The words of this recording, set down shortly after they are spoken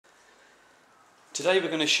Today we're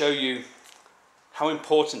going to show you how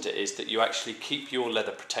important it is that you actually keep your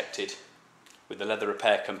leather protected with the Leather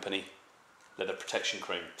Repair Company Leather Protection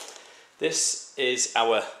Cream. This is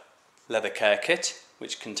our leather care kit,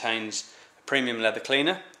 which contains a premium leather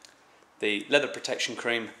cleaner, the leather protection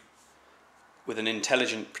cream with an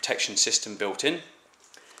intelligent protection system built in.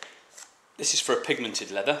 This is for a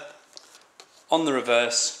pigmented leather. On the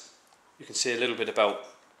reverse you can see a little bit about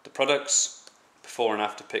the products, before and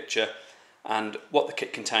after picture, and what the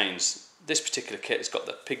kit contains. This particular kit has got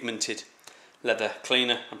the pigmented leather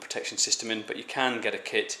cleaner and protection system in, but you can get a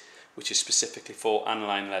kit which is specifically for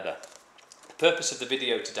aniline leather. The purpose of the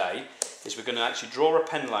video today is we're going to actually draw a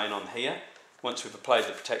pen line on here once we've applied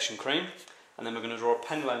the protection cream, and then we're going to draw a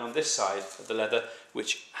pen line on this side of the leather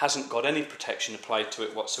which hasn't got any protection applied to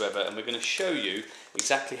it whatsoever, and we're going to show you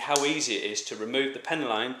exactly how easy it is to remove the pen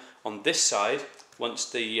line on this side once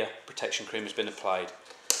the protection cream has been applied.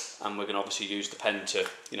 And we're going to obviously use the pen to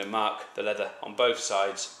mark the leather on both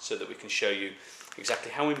sides so that we can show you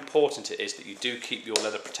exactly how important it is that you do keep your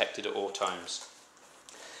leather protected at all times.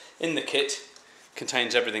 In the kit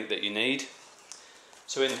contains everything that you need.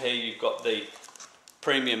 So in here you've got the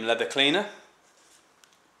premium leather cleaner,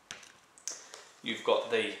 you've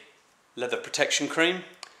got the leather protection cream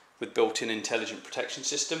with built-in intelligent protection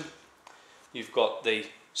system, you've got the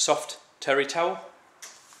soft terry towel,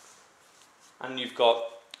 and you've got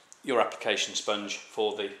your application sponge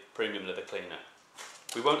for the premium leather cleaner.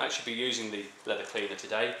 We won't actually be using the leather cleaner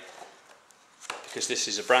today because this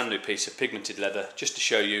is a brand new piece of pigmented leather, just to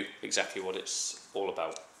show you exactly what it's all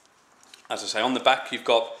about. As I say, on the back you've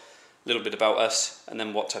got a little bit about us and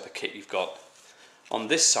then what type of kit you've got. On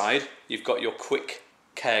this side you've got your quick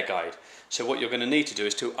care guide. So what you're going to need to do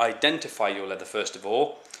is to identify your leather first of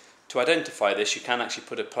all. To identify this, you can actually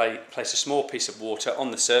place a small piece of water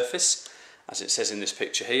on the surface, as it says in this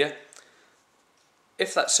picture here.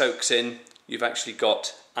 If that soaks in, you've actually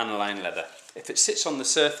got aniline leather. If it sits on the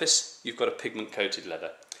surface, you've got a pigment coated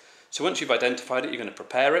leather. So once you've identified it, you're going to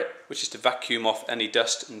prepare it, which is to vacuum off any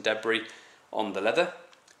dust and debris on the leather.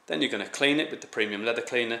 Then you're going to clean it with the premium leather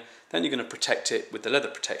cleaner. Then you're going to protect it with the leather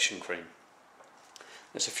protection cream.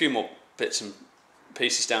 There's a few more bits and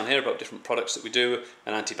pieces down here about different products that we do: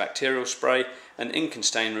 an antibacterial spray, an ink and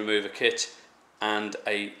stain remover kit, and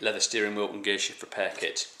a leather steering wheel and gear shift repair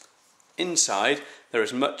kit. Inside there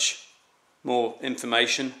is much more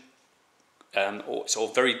information, it's all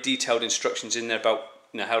very detailed instructions in there about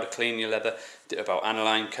how to clean your leather, about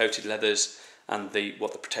aniline coated leathers, and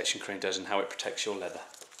what the protection cream does and how it protects your leather.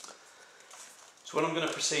 So what I'm going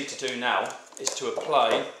to proceed to do now is to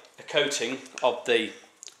apply a coating of the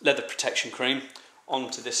leather protection cream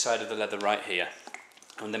onto this side of the leather right here,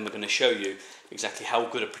 and then we're going to show you exactly how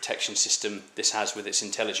good a protection system this has with its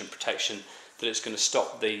intelligent protection, that it's going to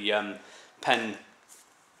stop the pen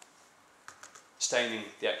staining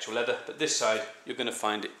the actual leather. But this side you're going to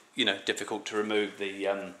find it difficult to remove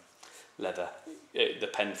the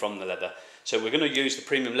pen from the leather. So we're going to use the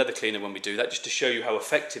premium leather cleaner when we do that, just to show you how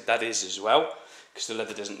effective that is as well, because the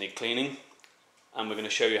leather doesn't need cleaning. And we're going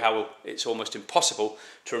to show you how it's almost impossible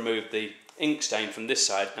to remove the ink stain from this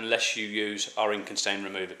side unless you use our ink and stain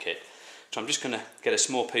remover kit. So I'm just going to get a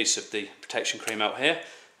small piece of the protection cream out here,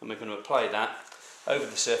 and we're going to apply that over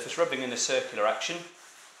the surface, rubbing in a circular action.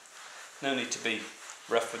 No need to be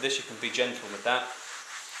rough with this, you can be gentle with that.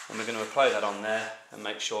 And we're going to apply that on there and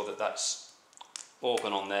make sure that that's all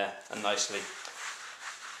gone on there and nicely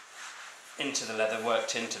into the leather,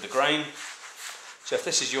 worked into the grain. So if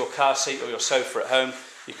this is your car seat or your sofa at home,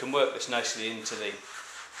 you can work this nicely into the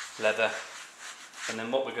leather. And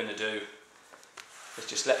then what we're going to do is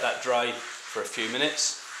just let that dry for a few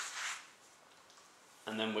minutes,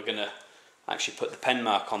 and then we're going to actually put the pen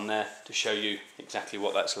mark on there to show you exactly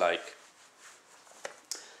what that's like.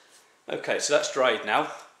 Okay, so that's dried now.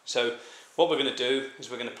 So what we're going to do is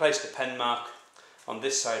we're going to place the pen mark on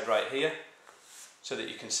this side right here, so that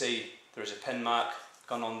you can see there is a pen mark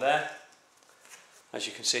gone on there. As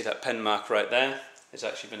you can see, that pen mark right there has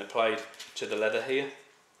actually been applied to the leather here,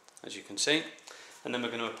 as you can see. And then we're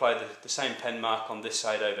going to apply the same pen mark on this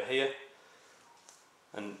side over here,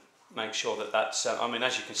 and make sure that that's,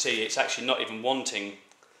 as you can see, it's actually not even wanting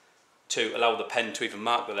to allow the pen to even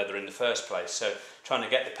mark the leather in the first place. So trying to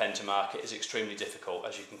get the pen to mark it is extremely difficult.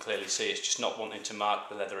 As you can clearly see, it's just not wanting to mark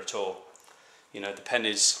the leather at all. The pen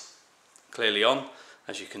is clearly on,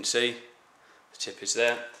 as you can see, the tip is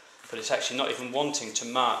there, but it's actually not even wanting to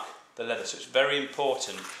mark the leather. So it's very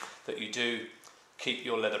important that you do keep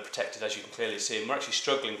your leather protected, as you can clearly see, and we're actually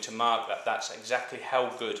struggling to mark that. That's exactly how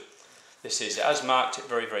good this is. It has marked it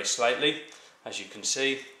very, very slightly, as you can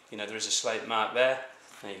see. There is a slight mark there.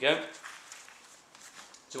 There you go.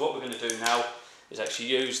 So what we're going to do now is actually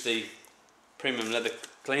use the premium leather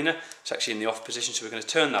cleaner. It's actually in the off position, so we're going to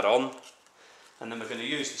turn that on, and then we're going to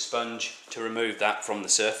use the sponge to remove that from the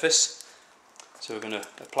surface. So we're going to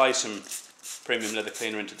apply some premium leather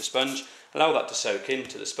cleaner into the sponge, allow that to soak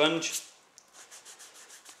into the sponge,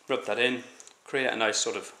 rub that in, create a nice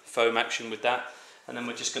sort of foam action with that, and then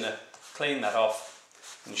we're just going to clean that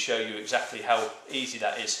off and show you exactly how easy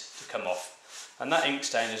that is to come off. And that ink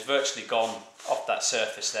stain has virtually gone off that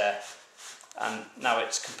surface there, and now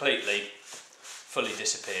it's completely fully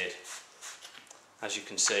disappeared, as you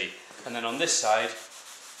can see. And then on this side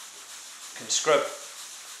you can scrub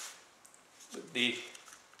with the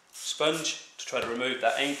sponge to try to remove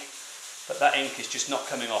that ink, but that ink is just not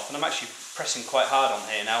coming off, and I'm actually pressing quite hard on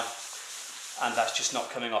here now, and that's just not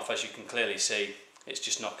coming off. As you can clearly see, it's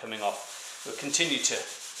just not coming off. We'll continue to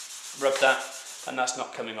rub that, and that's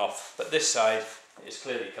not coming off, but this side it's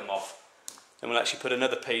clearly come off. And we'll actually put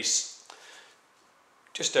another piece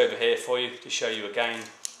just over here for you to show you again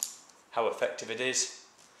how effective it is.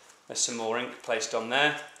 There's some more ink placed on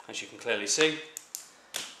there, as you can clearly see,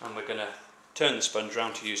 and we're going to turn the sponge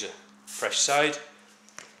around to use a fresh side,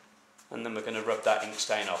 and then we're going to rub that ink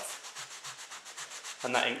stain off,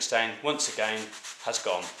 and that ink stain once again has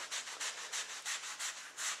gone,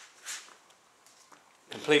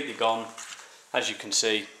 completely gone. As you can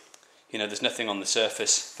see, there's nothing on the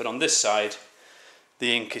surface, but on this side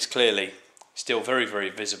the ink is clearly still very, very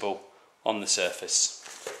visible on the surface.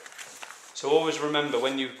 So always remember,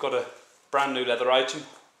 when you've got a brand new leather item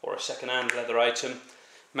or a second-hand leather item,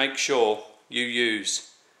 make sure you use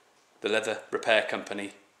the Leather Repair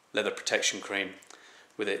Company Leather Protection Cream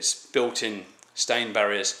with its built-in stain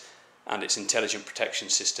barriers and its intelligent protection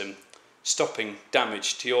system, stopping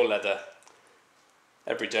damage to your leather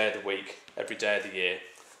every day of the week, every day of the year.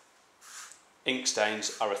 Ink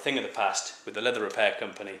stains are a thing of the past with the Leather Repair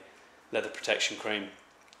Company Leather Protection Cream.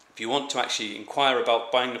 If you want to actually inquire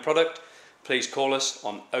about buying the product, please call us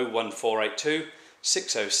on 01482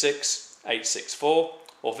 606 864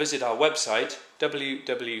 or visit our website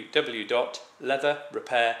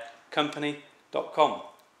www.leatherrepaircompany.com.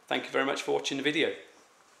 Thank you very much for watching the video.